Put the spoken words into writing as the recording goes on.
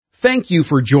Thank you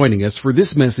for joining us for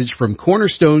this message from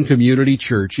Cornerstone Community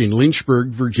Church in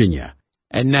Lynchburg, Virginia.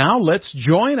 And now let's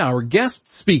join our guest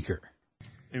speaker.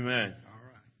 Amen. All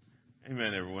right.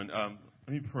 Amen, everyone.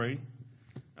 Let me pray.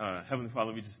 Heavenly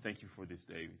Father, we just thank you for this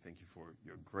day. We thank you for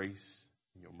your grace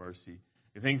and your mercy.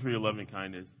 We thank you for your loving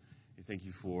kindness. We thank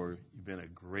you for you've been a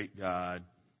great God.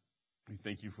 We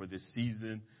thank you for this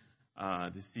season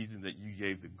that you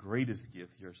gave the greatest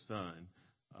gift, your Son,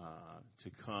 to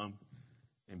come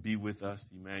and be with us,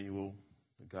 Emmanuel,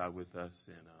 God with us.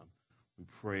 And we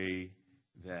pray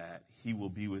that he will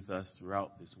be with us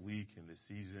throughout this week and this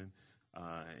season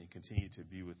and continue to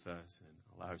be with us and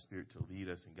allow our Spirit to lead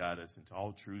us and guide us into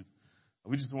all truth.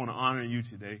 We just want to honor you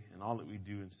today and all that we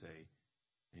do and say.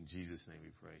 In Jesus' name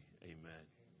we pray.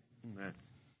 Amen.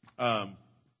 Amen.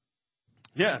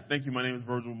 Thank you. My name is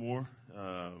Virgil Moore.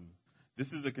 This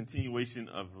is a continuation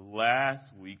of last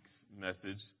week's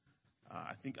message.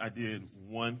 I think I did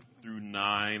 1 through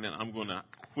 9, and I'm going to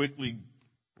quickly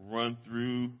run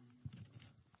through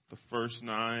the first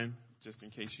 9 just in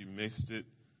case you missed it.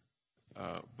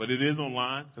 But it is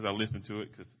online because I listened to it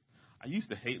because I used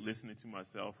to hate listening to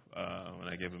myself when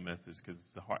I gave a message because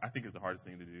I think it's the hardest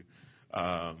thing to do.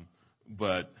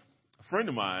 But a friend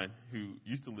of mine who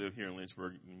used to live here in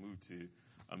Lynchburg and moved to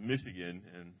Michigan,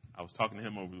 and I was talking to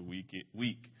him over the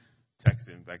week,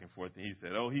 texting back and forth, and he said,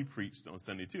 he preached on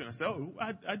Sunday too. And I said,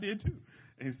 I did too.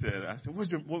 And he said,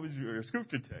 what was your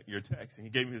scripture your text? And he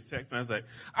gave me his text, and I was like,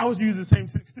 I was using the same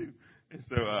text too. And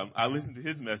so I listened to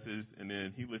his message, and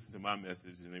then he listened to my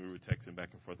message, and then we were texting back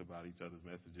and forth about each other's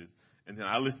messages. And then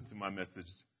I listened to my message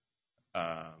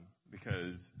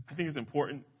because I think it's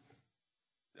important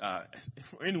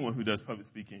for anyone who does public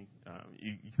speaking.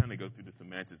 You kind of go through the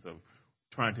semantics of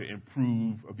trying to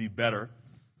improve or be better.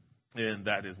 And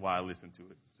that is why I listened to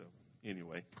it. So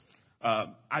anyway,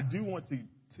 I do want to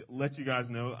let you guys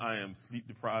know I am sleep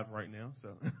deprived right now.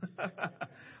 So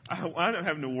I ended up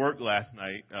having to work last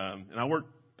night. And I work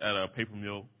at a paper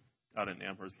mill out in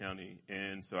Amherst County.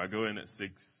 And so I go in at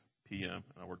 6 p.m.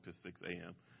 and I work till 6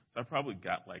 a.m. So I probably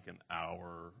got like an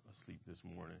hour of sleep this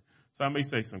morning. So I may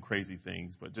say some crazy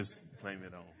things, but just blame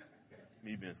it on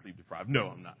me being sleep deprived. No,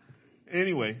 I'm not.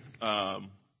 Anyway,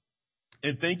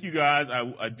 and thank you guys.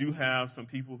 I do have some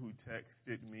people who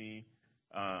texted me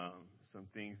some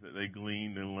things that they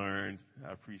gleaned and learned.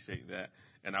 I appreciate that.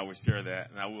 And I will share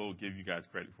that. And I will give you guys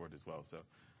credit for it as well. So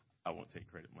I won't take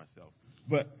credit myself.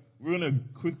 But we're going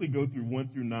to quickly go through 1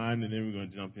 through 9, and then we're going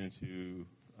to jump into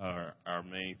our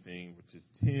main thing, which is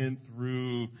 10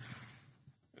 through,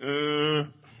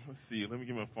 let's see. Let me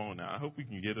get my phone out. I hope we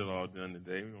can get it all done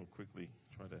today. We're going to quickly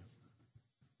try to.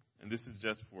 And this is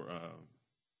just for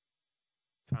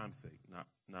time's sake,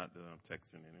 not that I'm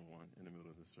texting anyone in the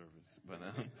middle of the service, but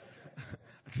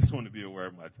I just want to be aware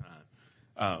of my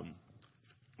time.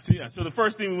 So the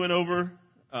first thing we went over,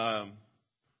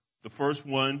 the first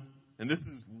one, and this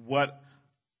is what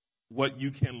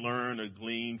you can learn or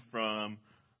glean from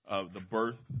the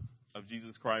birth of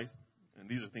Jesus Christ, and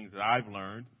these are things that I've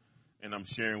learned, and I'm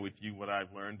sharing with you what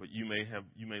I've learned. But you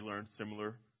may learn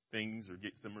similar things or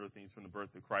get similar things from the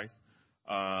birth of Christ,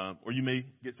 or you may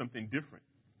get something different.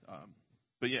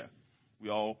 But we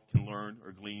all can learn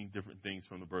or glean different things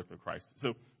from the birth of Christ.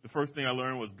 So the first thing I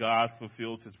learned was God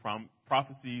fulfills his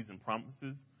prophecies and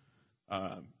promises.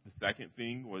 The second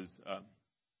thing was,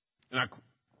 and I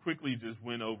quickly just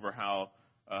went over how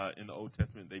in the Old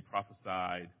Testament they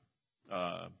prophesied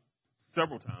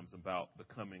several times about the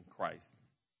coming Christ.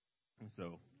 And so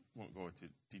I won't go into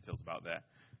details about that.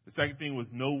 The second thing was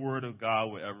no word of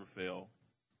God will ever fail.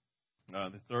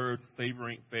 The third, favor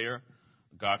ain't fair.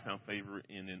 God found favor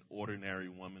in an ordinary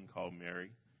woman called Mary.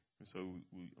 And so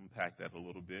we unpacked that a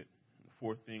little bit. The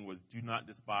fourth thing was do not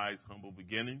despise humble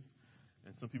beginnings.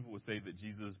 And some people would say that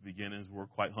Jesus' beginnings were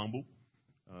quite humble.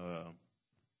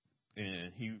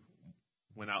 And he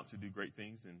went out to do great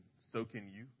things, and so can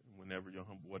you. Whenever you're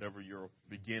humble, whatever your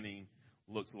beginning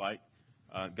looks like,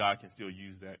 God can still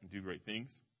use that and do great things.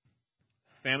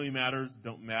 Family matters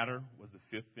don't matter was the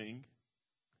fifth thing.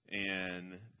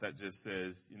 And that just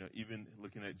says, even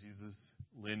looking at Jesus'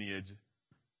 lineage,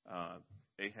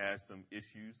 they had some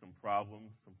issues, some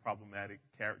problems, some problematic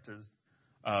characters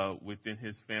within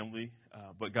his family,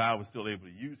 but God was still able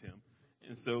to use him.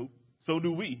 And so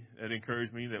do we. That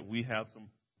encouraged me that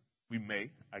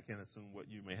I can't assume what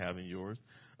you may have in yours,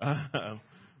 but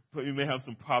we may have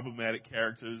some problematic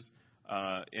characters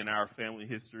in our family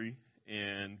history,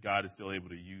 and God is still able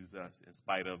to use us in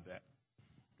spite of that.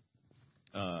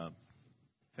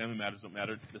 Family matters don't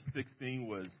matter. The sixth thing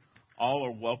was all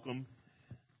are welcome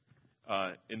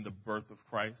in the birth of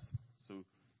Christ. So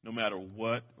no matter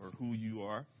what or who you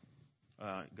are,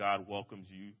 God welcomes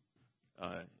you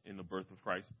in the birth of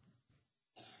Christ.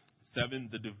 7,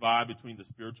 the divide between the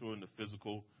spiritual and the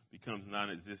physical becomes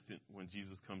non-existent when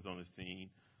Jesus comes on the scene,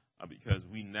 because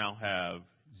we now have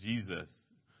Jesus,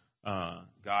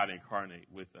 God incarnate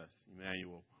with us,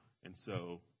 Emmanuel. And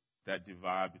so that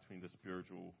divide between the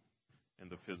spiritual and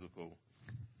the physical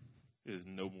is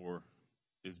no more,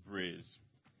 is bridged.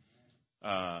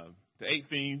 The 8th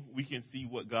thing, we can see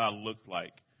what God looks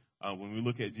like. When we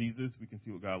look at Jesus, we can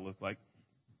see what God looks like.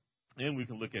 And we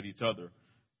can look at each other,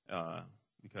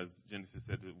 because Genesis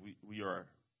said that we are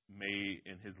made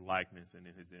in his likeness and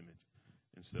in his image.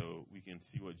 And so we can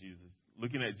see what Jesus,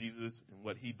 looking at Jesus and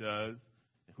what he does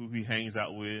and who he hangs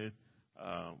out with,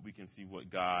 we can see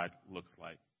what God looks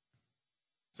like.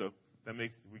 So that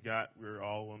makes, we're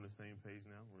all on the same page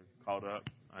now. We're caught up.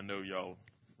 I know y'all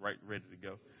ready to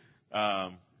go.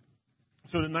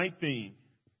 So the 9th thing,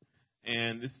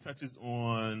 and this touches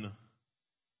on,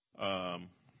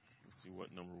 let's see,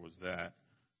 what number was that?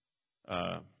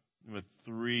 Number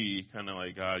 3, kind of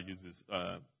like God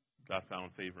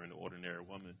found favor in the ordinary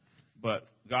woman. But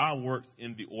God works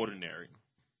in the ordinary.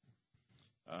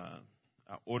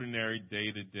 Our ordinary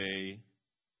day-to-day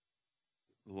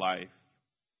life,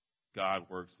 God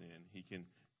works in. He can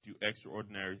do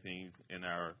extraordinary things in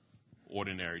our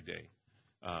ordinary day.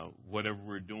 Whatever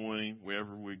we're doing,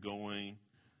 wherever we're going,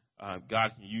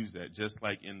 God can use that. Just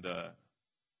like in the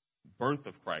birth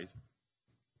of Christ,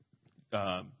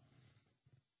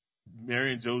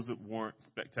 Mary and Joseph weren't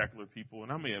spectacular people,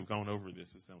 and I may have gone over this.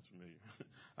 It sounds familiar.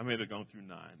 I may have gone through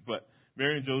 9, but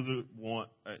Mary and Joseph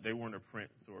they weren't a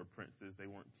prince or a princess. They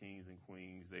weren't kings and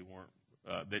queens. They weren't.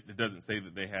 It doesn't say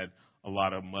that they had a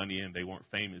lot of money and they weren't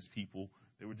famous people.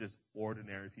 They were just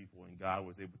ordinary people, and God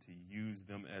was able to use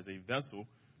them as a vessel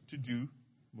to do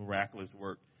miraculous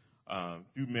work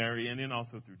through Mary and then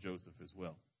also through Joseph as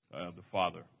well, the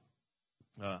father.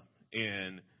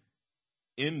 And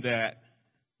in that,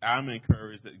 I'm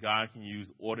encouraged that God can use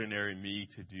ordinary me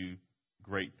to do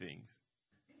great things.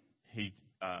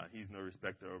 He's no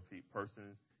respecter of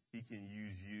persons. He can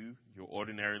use you, your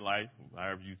ordinary life,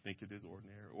 however you think it is,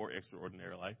 ordinary or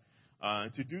extraordinary life,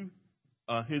 to do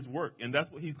his work. And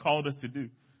that's what he's called us to do.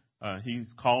 He's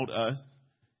called us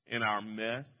in our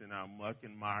mess, in our muck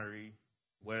and miry,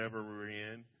 whatever we're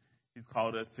in. He's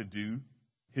called us to do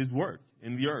his work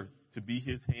in the earth, to be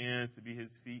his hands, to be his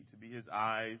feet, to be his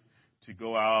eyes, to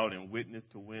go out and witness,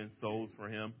 to win souls for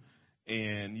him.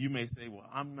 And you may say, well,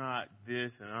 I'm not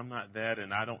this and I'm not that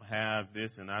and I don't have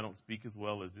this and I don't speak as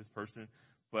well as this person.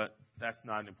 But that's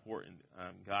not important.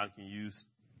 God can use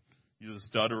a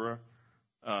stutterer.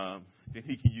 Then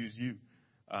he can use you.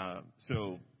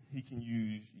 So he can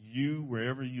use you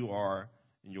wherever you are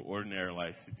in your ordinary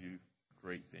life to do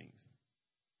great things.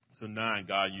 So 9,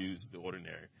 God used the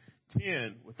ordinary.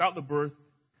 10, without the birth,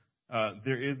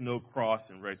 there is no cross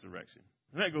and resurrection.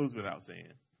 And that goes without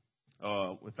saying.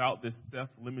 Without this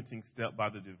self-limiting step by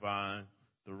the divine,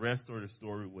 the rest of the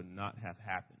story would not have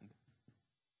happened.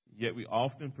 Yet we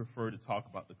often prefer to talk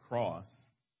about the cross,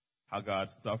 how God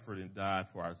suffered and died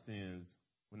for our sins.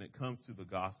 When it comes to the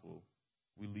gospel,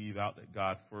 we leave out that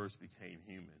God first became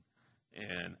human.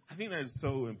 And I think that is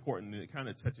so important, and it kind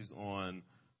of touches on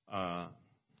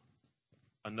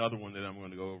another one that I'm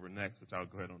going to go over next, which I'll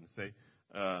go ahead on to say,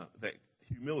 that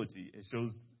humility. It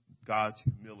shows God's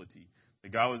humility.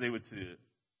 That God was able to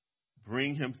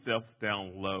bring himself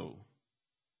down low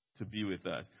to be with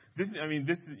us. This is,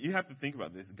 you have to think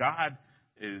about this. God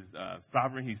is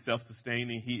sovereign. He's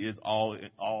self-sustaining. He is all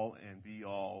and be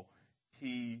all.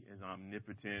 He is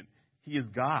omnipotent. He is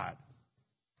God.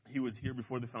 He was here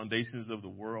before the foundations of the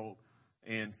world.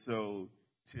 And so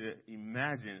to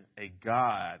imagine a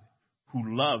God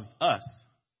who loves us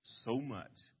so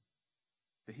much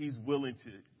that he's willing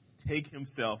to take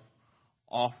himself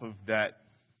off of that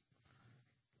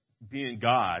being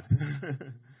God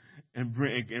and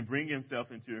bring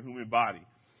himself into a human body.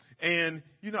 And,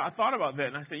 I thought about that,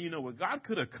 and I said, what, God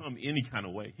could have come any kind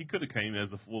of way. He could have came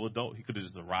as a full adult. He could have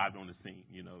just arrived on the scene,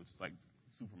 just like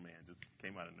Superman just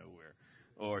came out of nowhere.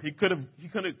 Or he could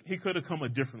have come a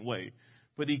different way.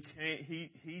 But he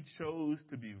chose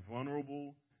to be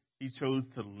vulnerable. He chose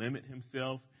to limit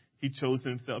himself. He chose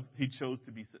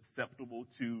to be susceptible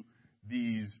to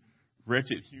these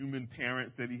wretched human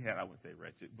parents that he had. I wouldn't say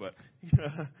wretched, but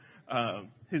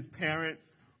his parents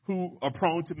who are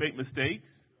prone to make mistakes.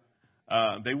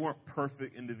 They weren't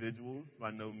perfect individuals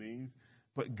by no means,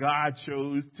 but God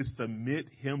chose to submit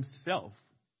himself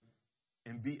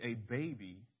and be a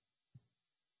baby.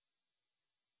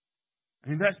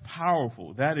 That's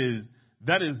powerful. That is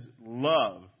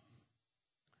love.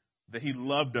 That he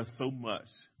loved us so much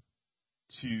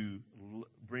to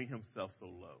bring himself so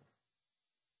low.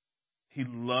 He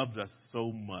loved us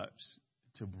so much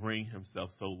to bring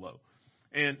himself so low.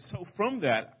 And so from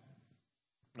that,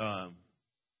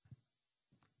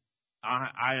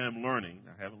 I am learning,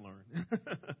 I haven't learned,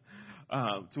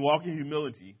 to walk in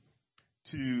humility,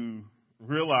 to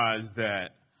realize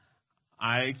that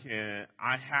I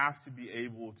have to be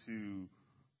able to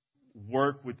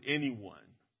work with anyone,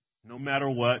 no matter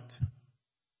what,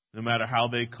 no matter how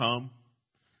they come,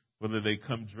 whether they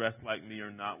come dressed like me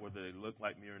or not, whether they look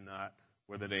like me or not,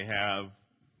 whether they have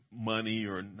money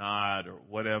or not or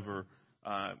whatever,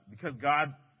 because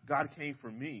God came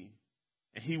for me,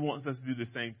 and he wants us to do the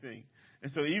same thing.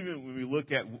 And so even when we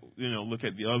look at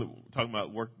the other, talking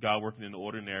about God working in the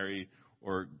ordinary,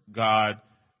 or God,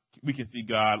 we can see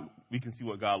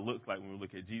what God looks like when we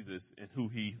look at Jesus and who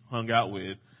he hung out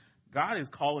with. God is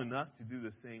calling us to do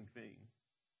the same thing.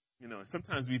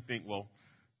 Sometimes we think, well,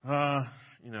 I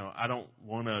don't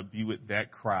want to be with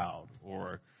that crowd,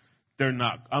 or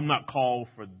I'm not called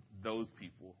for those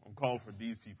people. I'm called for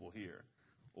these people here.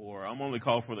 Or I'm only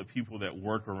called for the people that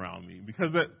work around me,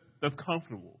 because that's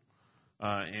comfortable.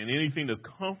 And anything that's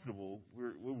comfortable,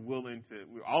 we're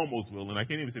almost willing. I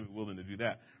can't even say we're willing to do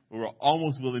that, but we're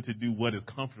almost willing to do what is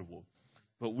comfortable.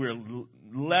 But we're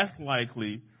less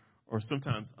likely, or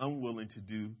sometimes unwilling, to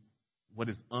do what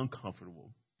is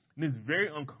uncomfortable. And it's very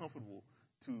uncomfortable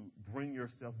to bring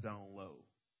yourself down low,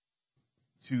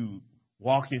 to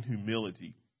walk in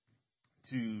humility,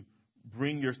 to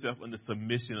bring yourself under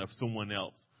submission of someone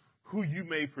else who you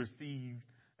may perceive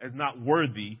as not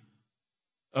worthy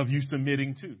of you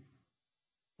submitting to,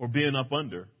 or being up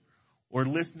under, or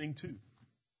listening to.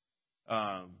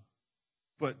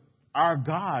 But our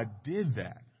God did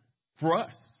that for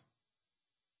us.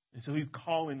 And so he's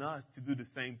calling us to do the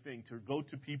same thing, to go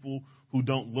to people who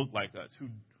don't look like us, who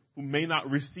may not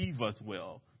receive us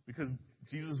well, because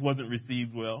Jesus wasn't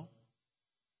received well.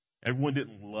 Everyone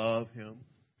didn't love him.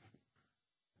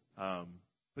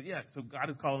 So God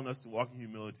is calling us to walk in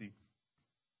humility.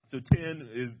 So 10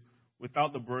 is,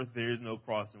 without the birth, there is no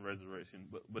cross and resurrection.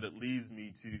 But it leads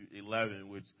me to 11,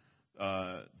 which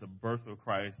the birth of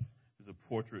Christ is a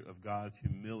portrait of God's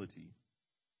humility.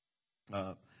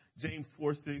 James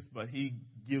 4:6, but he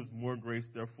gives more grace.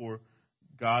 Therefore,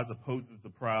 God opposes the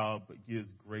proud, but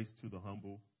gives grace to the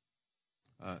humble.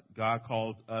 God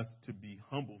calls us to be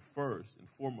humble first and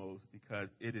foremost, because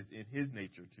it is in his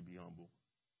nature to be humble.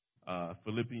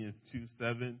 Philippians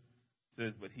 2:7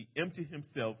 says, but he emptied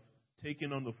himself,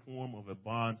 taking on the form of a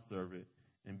bondservant,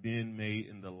 and being made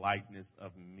in the likeness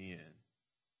of men.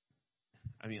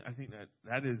 I mean, I think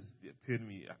that is the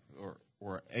epitome,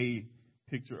 or a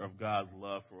picture of God's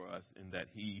love for us, in that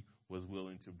he was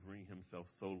willing to bring himself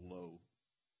so low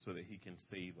so that he can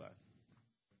save us.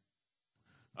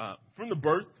 From the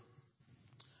birth,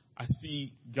 I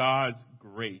see God's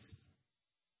grace.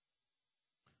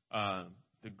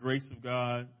 The grace of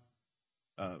God,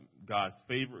 God's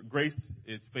favor. Grace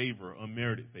is favor,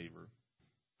 unmerited favor.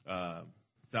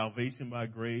 Salvation by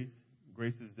grace.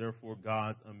 Grace is therefore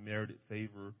God's unmerited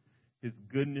favor. His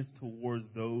goodness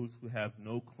towards those who have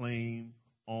no claim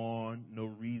on, no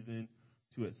reason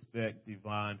to expect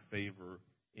divine favor,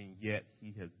 and yet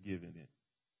he has given it.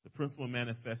 The principal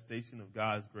manifestation of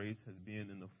God's grace has been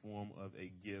in the form of a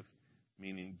gift,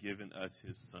 meaning given us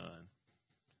his son.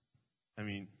 I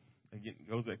mean, again, it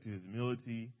goes back to his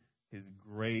humility, his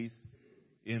grace,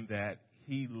 in that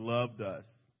he loved us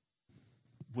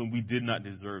when we did not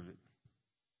deserve it,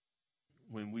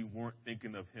 when we weren't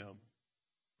thinking of him,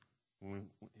 when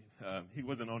he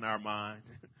wasn't on our mind,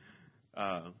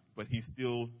 but he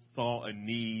still saw a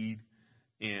need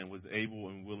and was able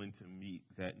and willing to meet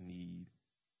that need,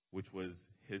 which was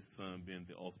his son being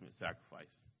the ultimate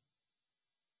sacrifice.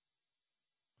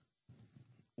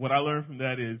 What I learned from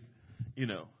that is,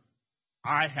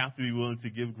 I have to be willing to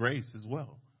give grace as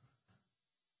well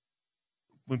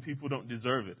when people don't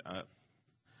deserve it.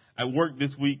 At work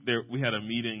this week, we had a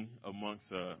meeting amongst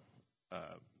the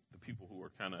people who were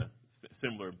kind of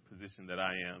similar position that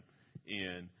I am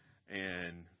in,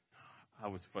 and I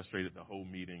was frustrated the whole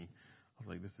meeting. I was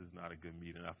like, this is not a good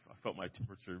meeting. I felt my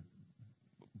temperature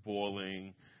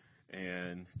boiling,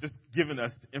 and just giving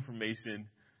us information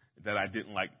that I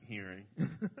didn't like hearing.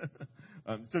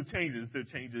 So changes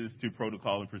to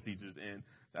protocol and procedures. And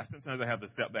sometimes I have to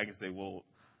step back and say, well,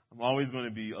 I'm always going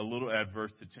to be a little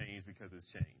adverse to change because it's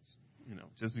changed.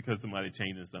 Just because somebody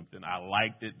changes something. I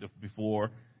liked it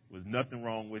before. There was nothing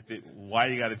wrong with it. Why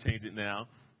you got to change it now?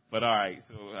 But all right,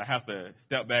 so I have to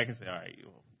step back and say, all right,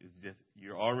 it's just,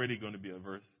 you're already going to be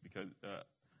adverse because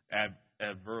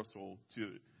adversarial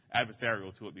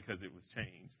to it because it was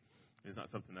changed. It's not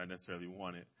something I necessarily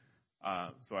wanted.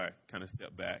 So I kind of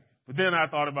stepped back. But then I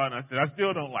thought about it, and I said, I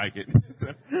still don't like it.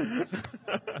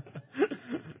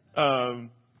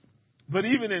 But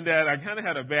even in that, I kind of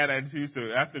had a bad attitude. So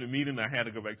after the meeting, I had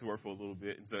to go back to work for a little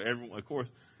bit. And so everyone, of course,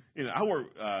 I work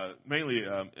mainly,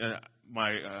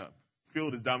 my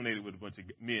field is dominated with a bunch of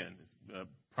men. It's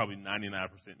probably 99%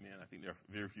 men. I think there are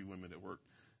very few women that work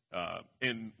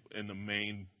in the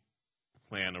main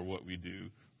plan or what we do.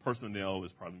 Personnel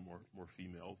is probably more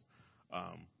females.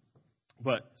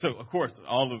 But so of course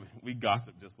we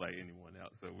gossip just like anyone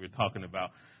else. So we're talking about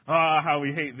how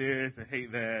we hate this and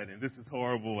hate that, and this is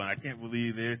horrible, and I can't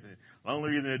believe this, and the only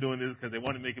reason they're doing this is because they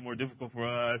want to make it more difficult for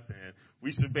us, and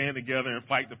we should band together and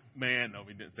fight the man. No,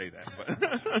 we didn't say that.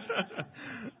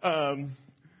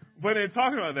 But in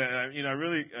talking about that, I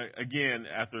really again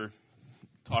after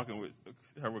talking with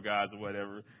several guys or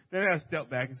whatever, then I stepped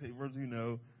back and say,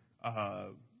 Virgil,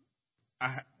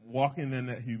 walking in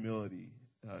that humility.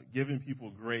 Giving people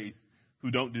grace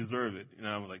who don't deserve it.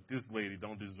 I'm like, this lady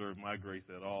don't deserve my grace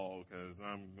at all because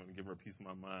I'm going to give her a piece of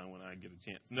my mind when I get a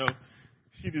chance. No,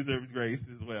 she deserves grace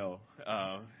as well.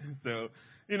 So,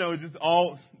 just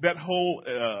all that whole,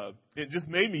 it just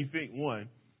made me think, one,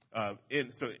 so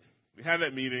we had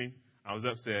that meeting. I was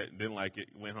upset and didn't like it.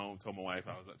 Went home, told my wife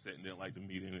I was upset and didn't like the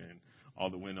meeting and all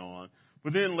that went on.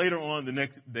 But then later on, the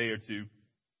next day or two,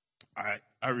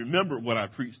 I remembered what I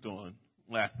preached on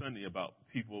last Sunday about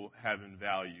people having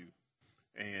value,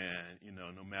 and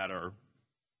no matter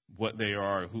what they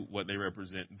are, what they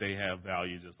represent, they have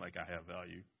value just like I have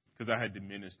value. Because I had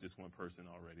diminished this one person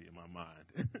already in my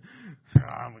mind. So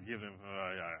I'm gonna give them.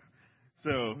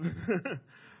 So,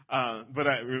 but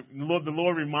the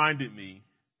Lord reminded me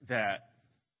that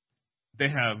they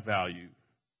have value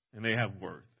and they have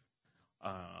worth.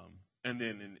 And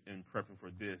then in prepping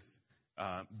for this,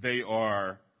 they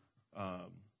are.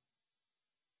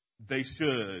 They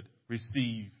should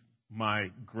receive my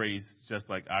grace just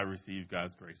like I receive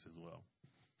God's grace as well.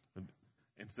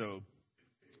 And so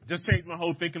just changed my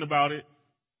whole thinking about it.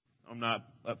 I'm not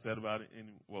upset about it.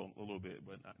 A little bit,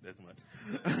 but not as much.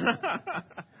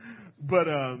 But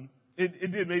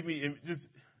it did make me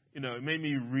it made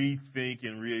me rethink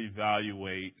and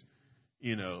reevaluate,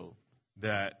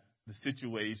 that the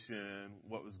situation,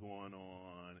 what was going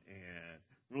on, and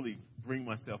really bring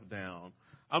myself down.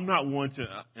 I'm not one to,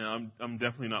 I'm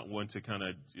definitely not one to kind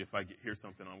of, if I hear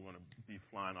something, I'm going to be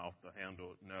flying off the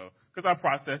handle. No, because I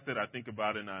process it, I think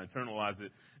about it, and I internalize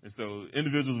it. And so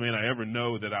individuals may not ever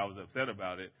know that I was upset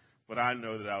about it, but I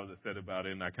know that I was upset about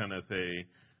it, and I kind of say,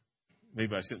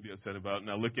 maybe I shouldn't be upset about it.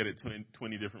 And I look at it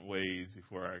 20 different ways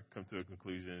before I come to a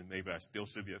conclusion. Maybe I still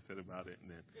should be upset about it. And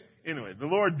then, anyway, the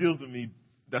Lord deals with me.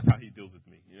 That's how He deals with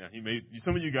me.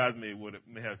 Some of you guys may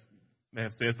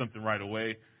have said something right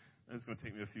away. It's going to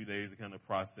take me a few days to kind of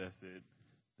process it,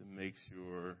 to make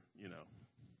sure,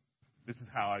 this is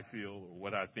how I feel or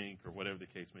what I think or whatever the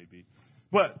case may be.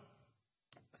 But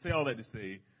I say all that to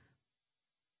say,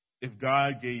 if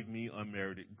God gave me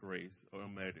unmerited grace or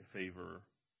unmerited favor,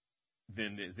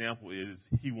 then the example is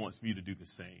He wants me to do the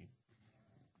same.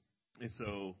 And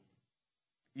so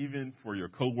even for your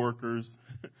coworkers,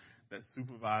 that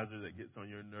supervisor that gets on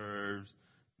your nerves,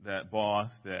 that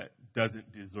boss that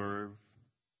doesn't deserve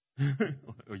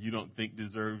or you don't think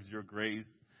deserves your grace,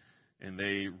 and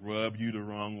they rub you the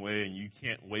wrong way, and you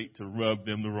can't wait to rub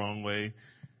them the wrong way,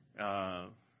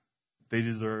 they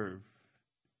deserve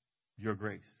your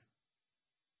grace,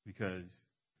 because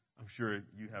I'm sure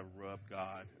you have rubbed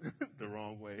God the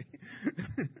wrong way.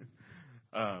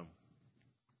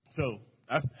 So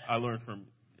I learned from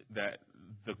that,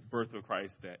 the birth of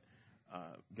Christ, that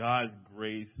God's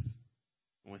grace,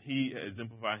 when He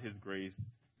exemplified His grace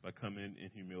by coming in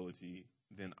humility,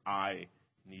 then I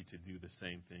need to do the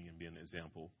same thing and be an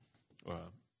example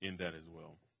in that as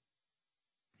well.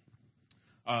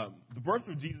 The birth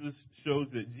of Jesus shows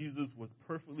that Jesus was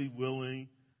perfectly willing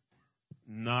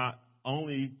not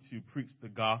only to preach the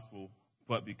gospel,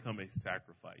 but become a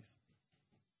sacrifice.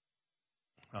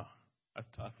 Oh, that's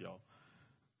tough, y'all.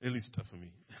 At least tough for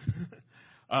me.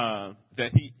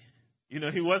 That He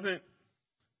wasn't,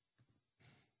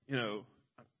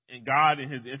 and God in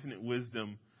His infinite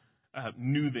wisdom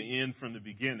knew the end from the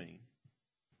beginning.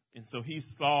 And so He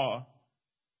saw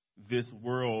this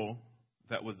world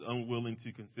that was unwilling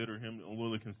to consider Him,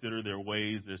 unwilling to consider their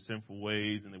ways, their sinful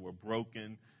ways, and they were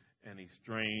broken and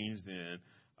estranged.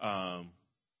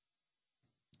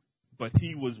 But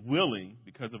He was willing,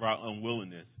 because of our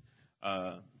unwillingness.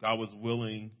 God was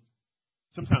willing.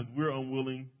 Sometimes we're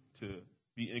unwilling to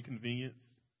be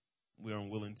inconvenienced. We're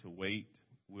unwilling to wait.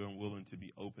 We're unwilling to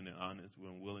be open and honest. We're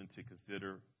unwilling to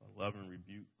consider a love and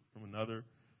rebuke from another.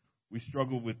 We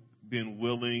struggle with being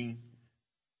willing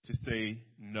to say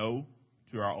no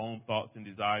to our own thoughts and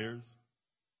desires,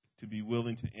 to be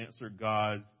willing to answer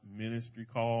God's ministry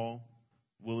call,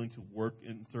 willing to work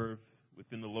and serve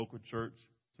within the local church.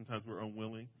 Sometimes we're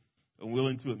unwilling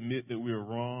to admit that we are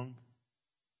wrong.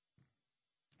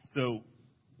 So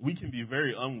we can be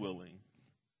very unwilling,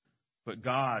 but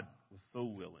God was so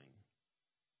willing,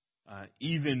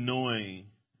 even knowing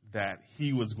that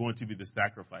he was going to be the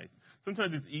sacrifice.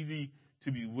 Sometimes it's easy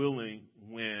to be willing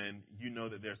when you know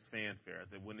that there's fanfare,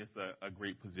 that when it's a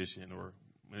great position or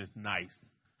when it's nice,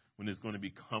 when it's going to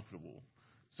be comfortable.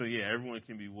 So, yeah, everyone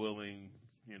can be willing,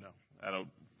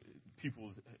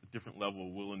 people's different level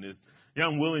of willingness. Yeah,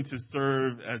 I'm willing to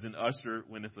serve as an usher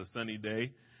when it's a sunny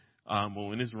day. But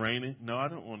when it's raining, no, I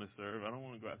don't want to serve. I don't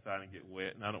want to go outside and get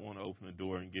wet, and I don't want to open the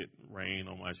door and get rain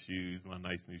on my shoes, my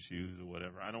nice new shoes or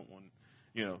whatever. I don't want,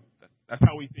 that's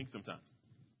how we think sometimes.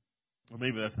 Or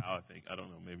maybe that's how I think. I don't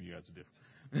know. Maybe you guys are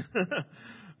different.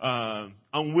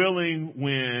 I'm willing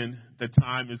when the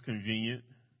time is convenient.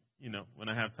 When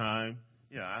I have time,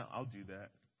 I'll do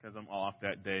that because I'm off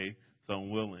that day, so I'm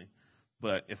willing.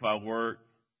 But if I work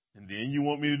and then you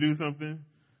want me to do something,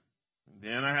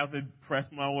 then I have to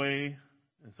press my way.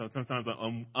 And so sometimes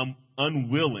I'm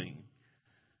unwilling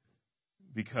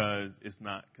because it's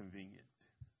not convenient.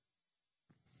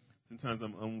 Sometimes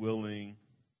I'm unwilling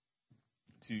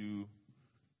to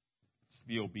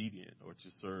be obedient or to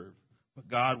serve. But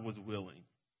God was willing.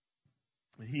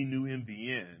 And he knew in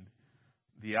the end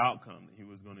the outcome, that he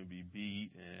was going to be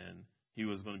beat and he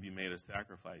was going to be made a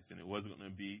sacrifice. And it wasn't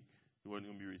going to be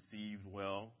received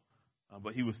well.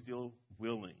 But he was still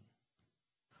willing.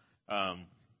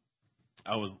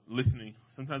 I was listening.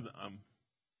 Sometimes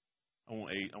I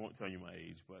won't tell you my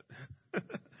age, but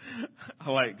I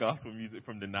like gospel music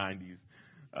from the 90s.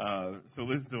 So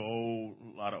listen to a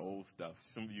lot of old stuff.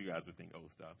 Some of you guys would think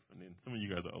old stuff, and then some of you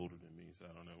guys are older than me, so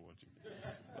I don't know what you.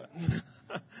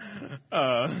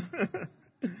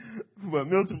 But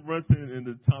Milton Brunson and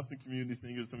the Thompson Community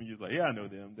Singers, some of you is like, yeah, I know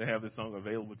them. They have this song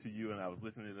Available to You, and I was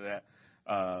listening to that.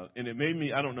 And it made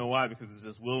me, I don't know why, because it's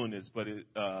just willingness, but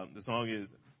the song is,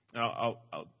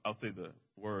 I'll say the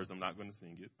words. I'm not going to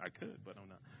sing it. I could, but I'm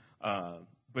not.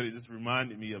 But it just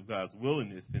reminded me of God's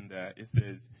willingness in that it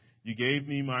says, you gave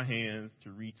me my hands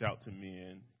to reach out to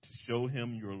men, to show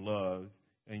him your love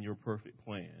and your perfect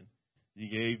plan. You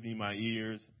gave me my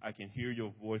ears. I can hear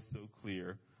your voice so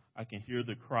clear. I can hear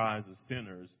the cries of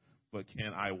sinners, but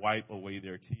can I wipe away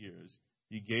their tears?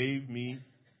 You gave me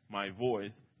my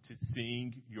voice to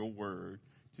sing your word,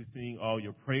 to sing all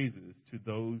your praises to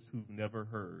those who've never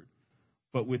heard.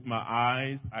 But with my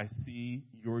eyes, I see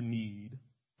your need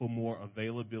for more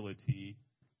availability.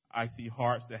 I see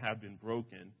hearts that have been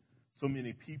broken, so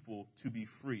many people to be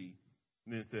free.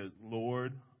 And then it says,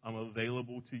 Lord, I'm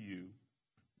available to you.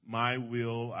 My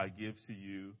will I give to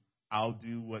you. I'll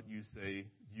do what you say.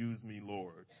 Use me,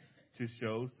 Lord, to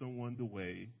show someone the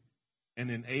way and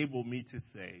enable me to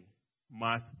say,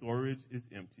 my storage is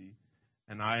empty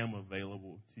and I am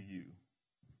available to you.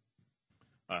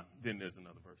 Then there's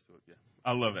another verse to it. Yeah,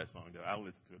 I love that song, though. I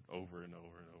listen to it over and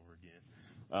over and over again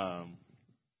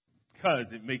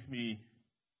because it makes me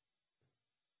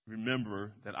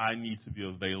remember that I need to be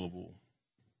available.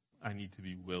 I need to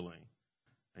be willing.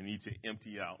 I need to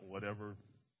empty out whatever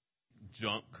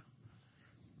junk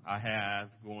I have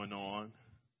going on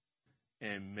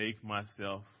and make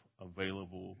myself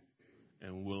available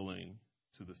and willing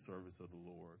to the service of the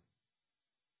Lord.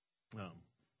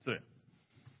 So, yeah.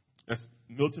 That's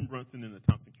Milton Brunson and the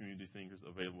Thompson Community Singers,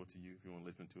 available to you. If you want to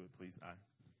listen to it, please, I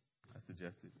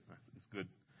suggest it. It's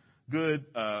good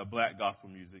black gospel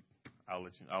music.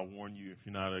 I'll warn you if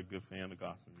you're not a good fan of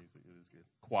gospel music, it is good.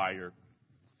 Choir,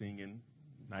 singing,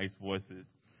 nice voices,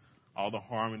 all the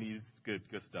harmonies, good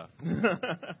stuff.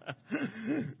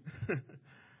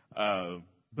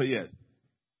 But yes,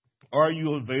 are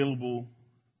you available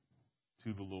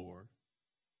to the Lord?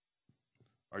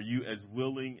 Are you as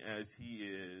willing as he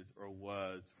is or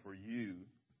was for you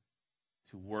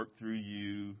to work through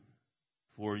you,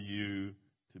 for you,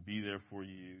 to be there for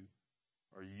you?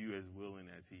 Are you as willing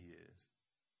as he is?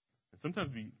 And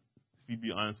sometimes if we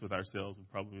be honest with ourselves, we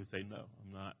probably would say, no,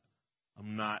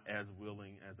 I'm not as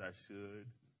willing as I should.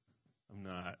 I'm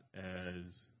not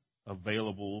as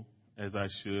available as I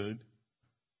should.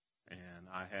 And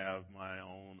I have my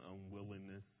own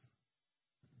unwillingness.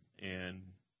 And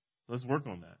let's work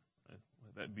on that. Let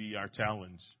that be our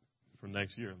challenge for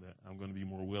next year, that I'm going to be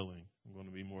more willing. I'm going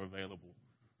to be more available.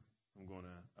 I'm going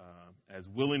to, as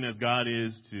willing as God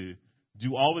is to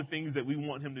do all the things that we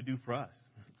want him to do for us.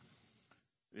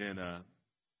 And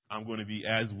I'm going to be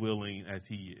as willing as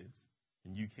he is.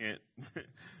 And you can't,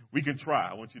 we can try.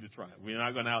 I want you to try. We're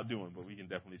not going to outdo him, but we can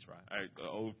definitely try.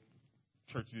 Old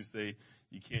church used to say,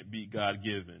 you can't beat God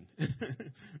given.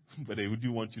 But they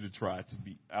do want you to try to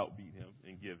outbeat him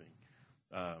in giving.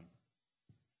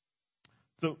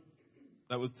 So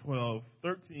that was 12.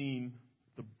 13,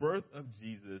 the birth of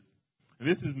Jesus. And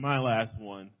this is my last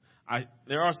one.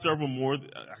 There are several more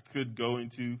that I could go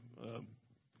into,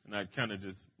 and I kind of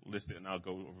just list it, and I'll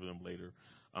go over them later.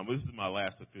 But this is my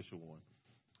last official one.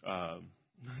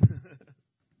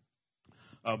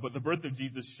 But the birth of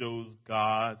Jesus shows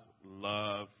God's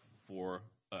love for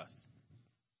us.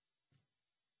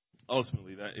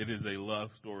 Ultimately, that it is a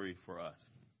love story for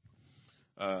us.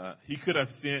 He could have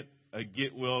sent a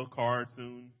get well card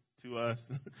soon to us.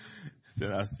 Said,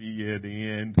 I'll see you at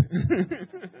the end.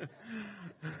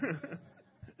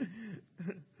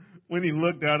 When he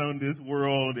looked out on this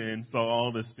world and saw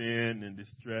all the sin and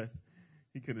distress,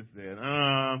 he could have said,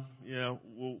 I'll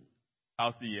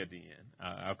see you at the end.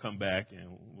 I'll come back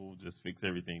and we'll just fix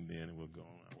everything then and we'll go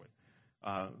on our way.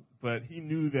 But he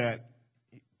knew that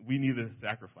we needed a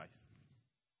sacrifice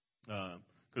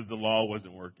because the law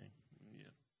wasn't working.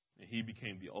 Yeah. And he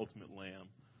became the ultimate lamb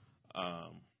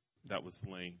that was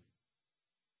slain.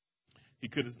 He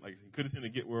could have sent a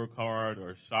get well card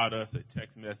or shot us a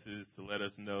text message to let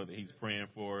us know that he's praying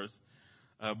for us.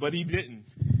 But he didn't.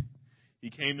 He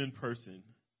came in person,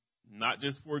 not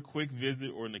just for a quick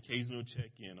visit or an occasional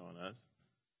check-in on us,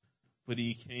 but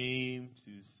he came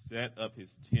to set up his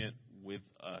tent with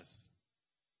us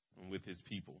and with his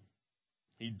people.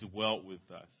 He dwelt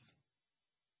with us.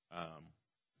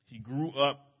 He grew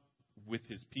up with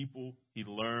his people. He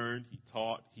learned, he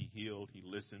taught, he healed, he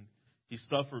listened. He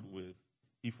suffered with,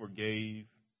 he forgave.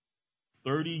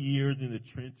 30 years in the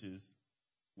trenches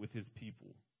with his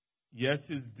people. Yes,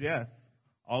 his death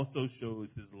also shows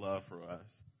his love for us.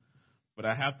 But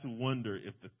I have to wonder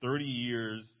if the 30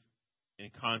 years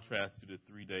in contrast to the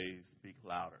 3 days speak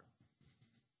louder.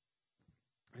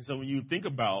 And so when you think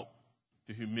about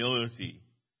the humility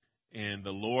and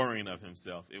the lowering of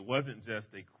himself, it wasn't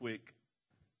just a quick,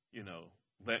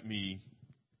 let me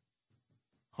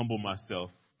humble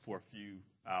myself for a few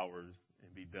hours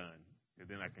and be done. And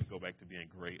then I can go back to being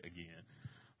great again.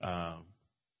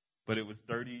 But it was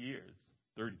 30 years,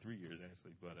 33 years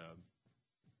actually, but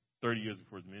 30 years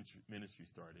before his ministry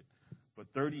started. But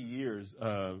 30 years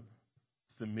of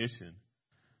submission.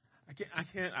 I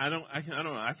can't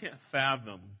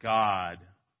fathom God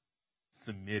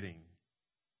submitting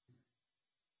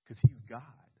because he's God.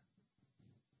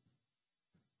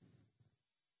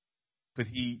 But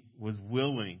he was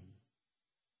willing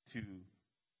to.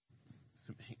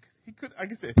 He could,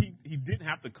 like I said, he didn't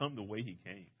have to come the way he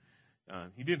came.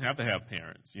 He didn't have to have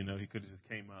parents. He could have just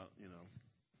came out.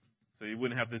 So he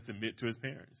wouldn't have to submit to his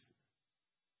parents.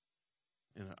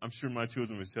 I'm sure my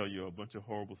children would tell you a bunch of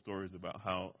horrible stories about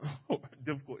how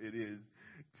difficult it is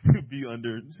to be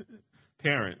under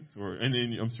parents, and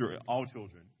then I'm sure all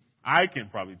children. I can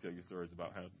probably tell you stories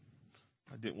about how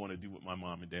I didn't want to do what my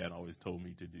mom and dad always told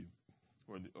me to do,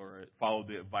 or follow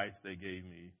the advice they gave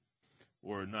me,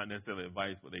 or not necessarily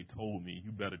advice, but they told me,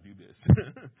 you better do this.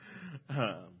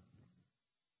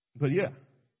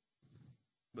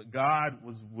 But God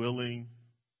was willing,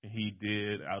 and he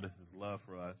did, out of his love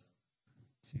for us,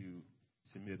 to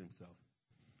submit himself.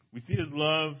 We see his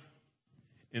love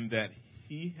in that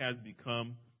he has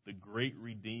become the great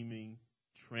redeeming,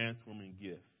 transforming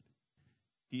gift.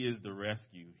 He is the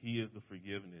rescue. He is the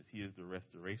forgiveness. He is the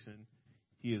restoration.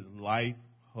 He is life,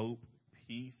 hope,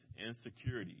 peace, and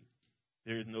security.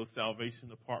 There is no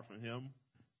salvation apart from him.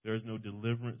 There is no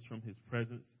deliverance from his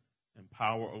presence and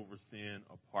power over sin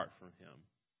apart from him.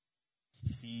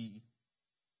 He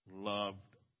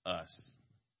loved us.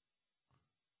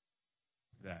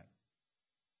 That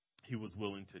he was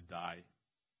willing to die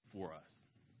for us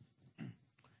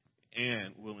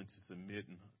and willing to submit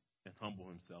and humble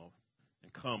himself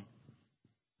and come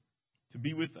to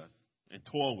be with us and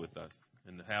toil with us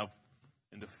and to have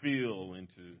and to feel and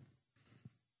to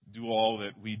do all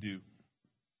that we do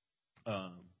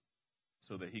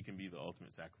so that he can be the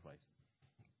ultimate sacrifice.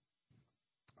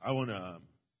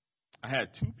 I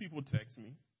had 2 people text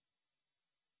me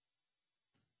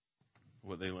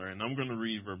what they learned. I'm going to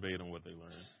read verbatim what they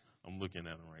learned. I'm looking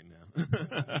at them right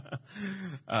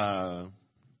now.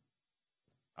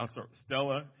 I'll start with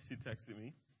Stella. She texted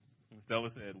me. And Stella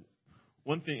said,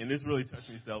 one thing, and this really touched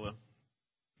me, Stella.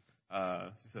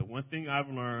 She said, one thing I've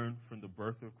learned from the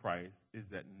birth of Christ is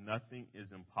that nothing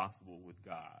is impossible with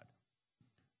God.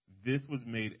 This was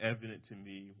made evident to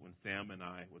me when Sam and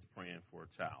I was praying for a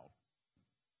child.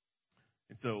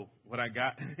 And so what I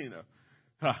got,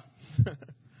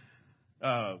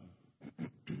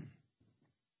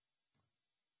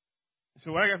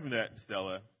 so what I got from that,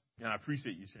 Stella, and I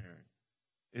appreciate you sharing,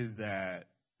 is that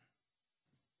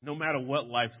no matter what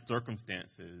life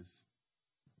circumstances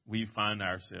we find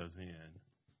ourselves in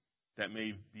that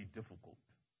may be difficult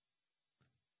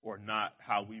or not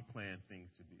how we plan things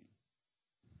to be,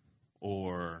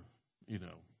 or,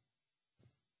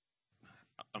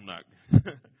 I'm not,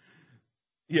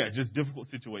 just difficult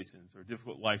situations or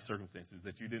difficult life circumstances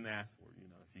that you didn't ask for.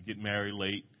 If you get married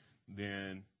late,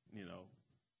 then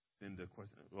the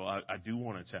question, well, I do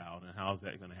want a child, and how is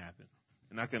that going to happen?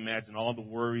 And I can imagine all the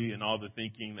worry and all the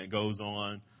thinking that goes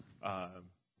on.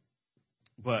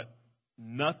 But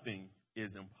nothing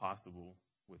is impossible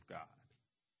with God.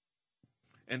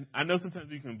 And I know sometimes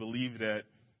we can believe that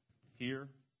here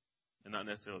and not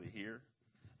necessarily here.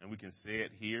 And we can say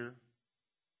it here,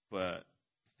 but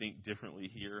think differently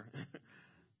here.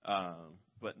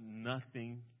 But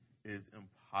nothing is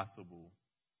impossible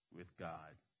with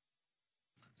God.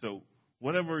 So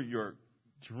whatever your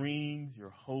dreams,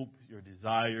 your hopes, your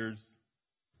desires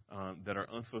that are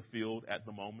unfulfilled at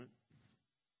the moment,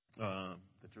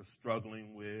 that you're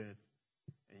struggling with,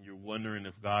 and you're wondering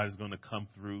if God is going to come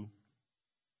through,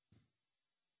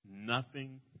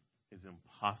 nothing is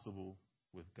impossible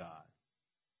with God.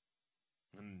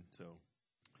 And so,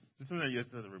 just something that you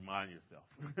have to remind yourself.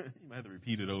 You might have to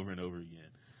repeat it over and over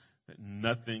again. That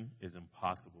nothing is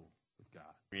impossible with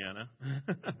God. Brianna.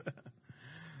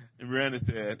 And Brianna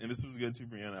said, and this was good too,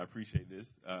 Brianna, I appreciate this.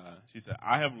 She said,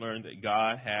 I have learned that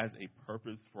God has a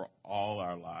purpose for all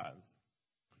our lives.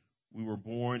 We were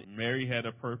born, Mary had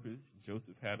a purpose,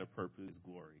 Joseph had a purpose,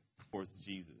 glory. Of course,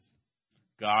 Jesus.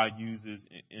 God uses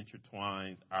and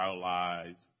intertwines our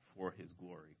lives for his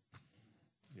glory.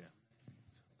 Yeah.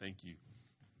 Thank you.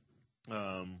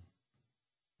 I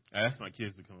asked my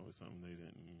kids to come up with something. They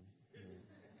didn't.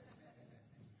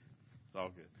 It's all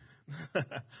good.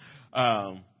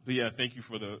 But yeah, thank you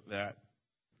for that.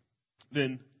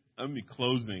 Then I'm going to be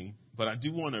closing, but I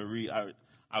do want to read.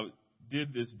 I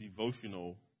did this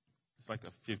devotional. It's like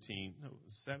a 10,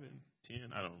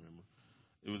 I don't remember.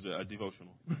 It was a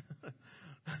devotional,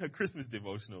 a Christmas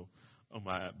devotional on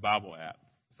my Bible app.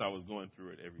 So I was going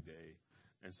through it every day.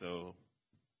 And so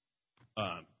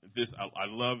I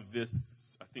love this.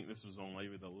 I think this was on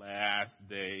maybe the last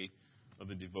day of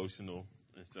the devotional.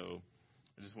 And so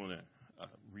I just want to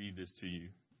read this to you.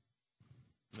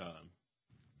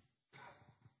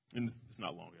 And it's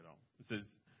not long at all. It says,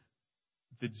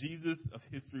 the Jesus of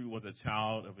history was a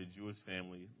child of a Jewish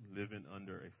family living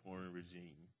under a foreign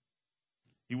regime.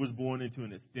 He was born into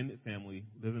an extended family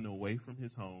living away from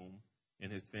his home,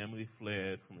 and his family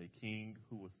fled from a king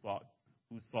who sought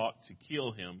to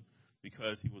kill him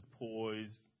because he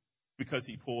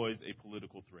posed a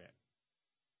political threat.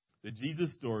 The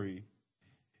Jesus story,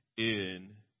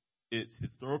 in its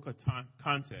historical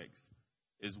context,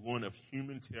 is one of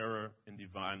human terror and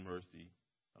divine mercy,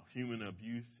 of human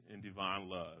abuse and divine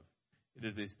love. It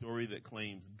is a story that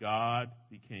claims God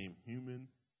became human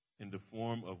in the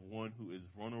form of one who is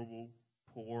vulnerable,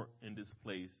 poor, and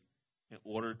displaced in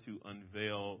order to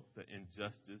unveil the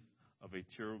injustice of a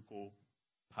tyrannical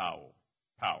power.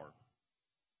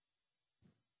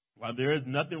 While there is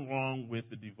nothing wrong with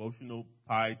the devotional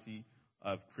piety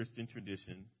of Christian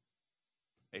tradition,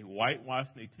 a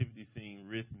whitewashed nativity scene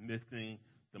risks missing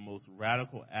the most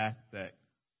radical aspect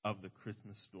of the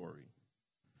Christmas story.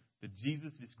 The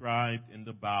Jesus described in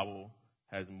the Bible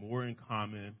has more in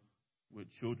common with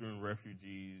children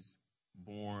refugees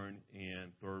born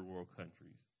in third world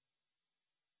countries.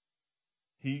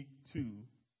 He, too,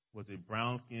 was a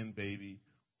brown-skinned baby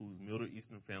whose Middle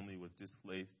Eastern family was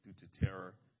displaced due to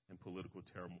terror and political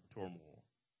turmoil.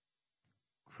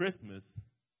 Christmas,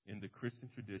 in the Christian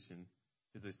tradition,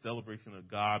 is a celebration of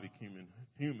God becoming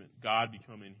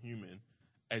human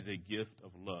as a gift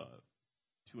of love,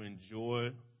 to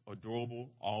enjoy adorable,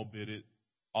 albeit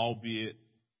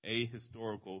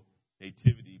ahistorical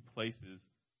nativity places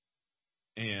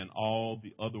and all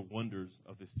the other wonders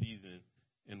of the season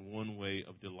in one way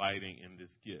of delighting in this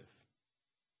gift.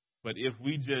 But if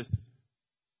we just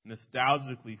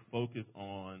nostalgically focus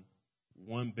on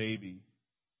one baby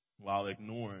while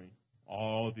ignoring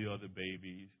all the other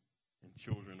babies and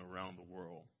children around the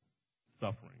world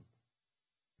suffering,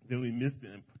 then we miss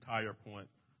the entire point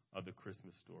of the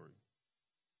Christmas story.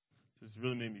 This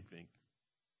really made me think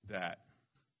that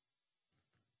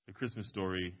the Christmas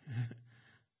story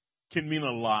can mean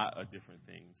a lot of different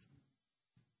things.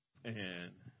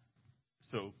 And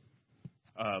so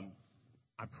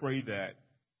I pray that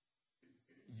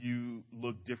you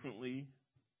look differently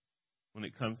when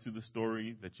it comes to the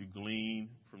story, that you glean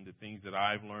from the things that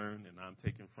I've learned and I'm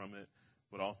taking from it,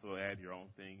 but also add your own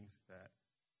things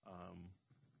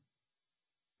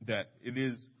that it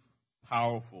is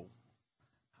powerful.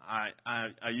 I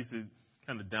used to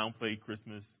kind of downplay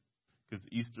Christmas because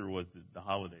Easter was the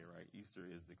holiday, right? Easter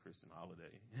is the Christian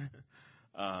holiday.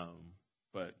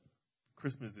 But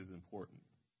Christmas is important.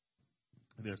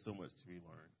 There's so much to be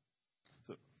learned.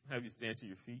 So have you stand to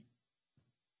your feet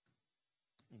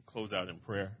and close out in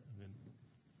prayer.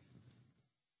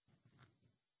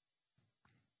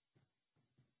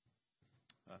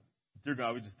 Dear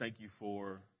God, we just thank you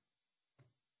for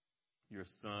your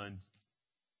Son.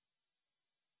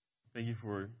 Thank you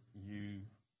for you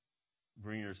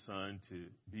bringing your Son to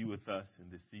be with us in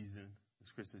this season, this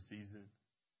Christmas season.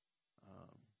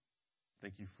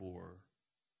 Thank you for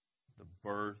the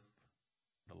birth,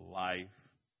 the life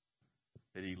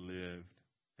that he lived.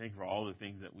 Thank you for all the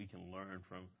things that we can learn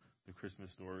from the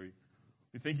Christmas story.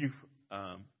 We thank you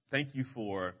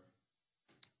for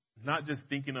not just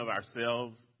thinking of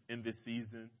ourselves in this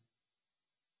season,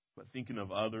 but thinking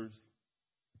of others.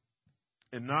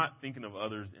 And not thinking of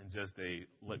others in just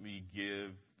let me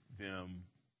give them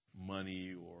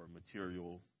money or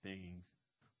material things,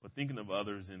 but thinking of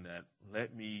others in that,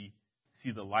 let me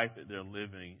see the life that they're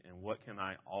living and what can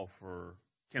I offer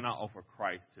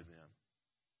Christ to them?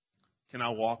 Can I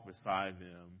walk beside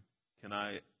them? Can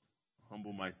I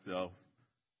humble myself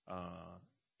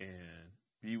and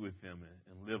be with them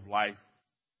and live life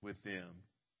with them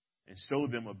and show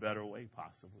them a better way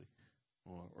possibly,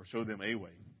 or show them a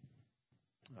way?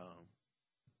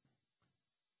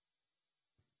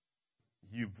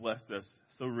 You've blessed us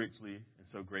so richly and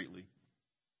so greatly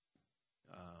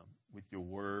with your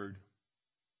word,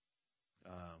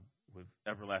 with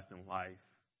everlasting life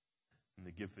and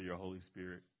the gift of your Holy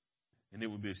Spirit. And it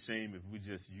would be a shame if we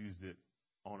just used it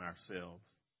on ourselves.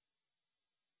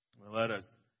 Let us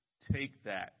take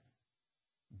that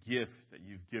gift that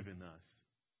you've given us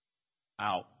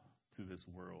out to this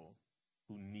world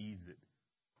who needs it,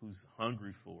 who's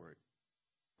hungry for it,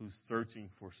 who's searching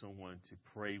for someone to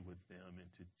pray with them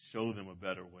and to show them a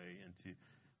better way and to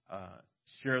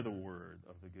share the word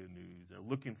of the good news. They're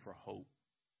looking for hope,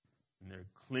 and they're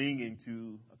clinging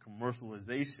to a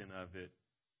commercialization of it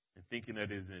and thinking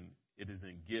that it is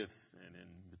in gifts and in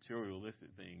materialistic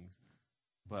things,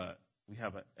 but we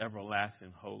have an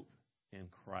everlasting hope in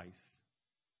Christ.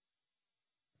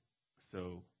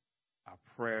 So our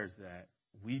prayer is that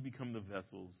we become the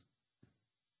vessels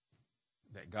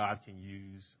that God can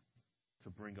use to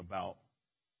bring about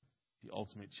the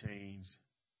ultimate change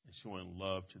and showing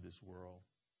love to this world.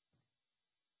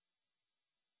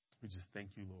 We just thank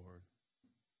you, Lord.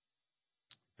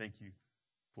 Thank you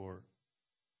for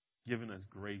giving us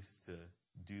grace to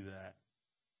do that,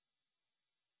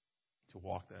 to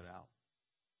walk that out.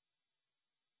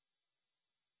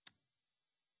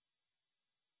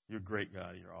 You're great,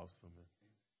 God. You're awesome.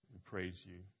 We praise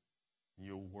you.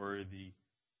 You're worthy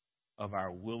of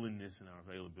our willingness and our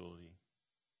availability.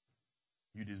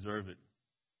 You deserve it.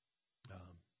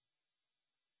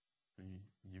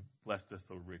 You blessed us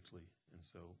so richly. And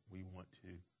so we want to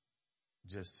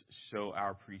just show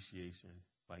our appreciation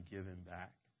by giving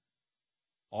back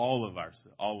all of us,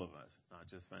 not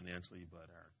just financially, but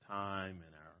our time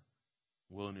and our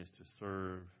willingness to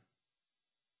serve.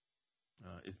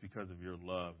 It's because of your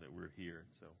love that we're here.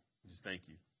 So we just thank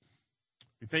you.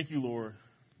 We thank you, Lord.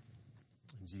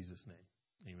 In Jesus' name,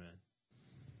 amen.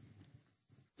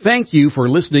 Thank you for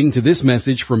listening to this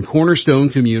message from Cornerstone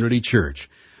Community Church.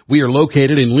 We are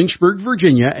located in Lynchburg,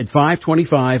 Virginia at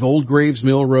 525 Old Graves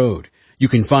Mill Road. You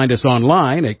can find us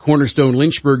online at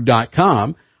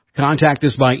cornerstonelynchburg.com. Contact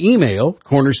us by email,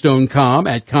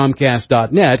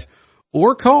 cornerstonecom@comcast.net,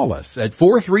 or call us at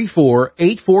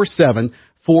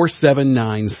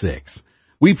 434-847-4796.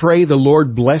 We pray the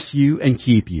Lord bless you and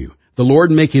keep you. The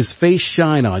Lord make his face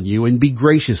shine on you and be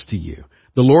gracious to you.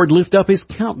 The Lord lift up his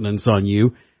countenance on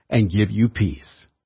you and give you peace.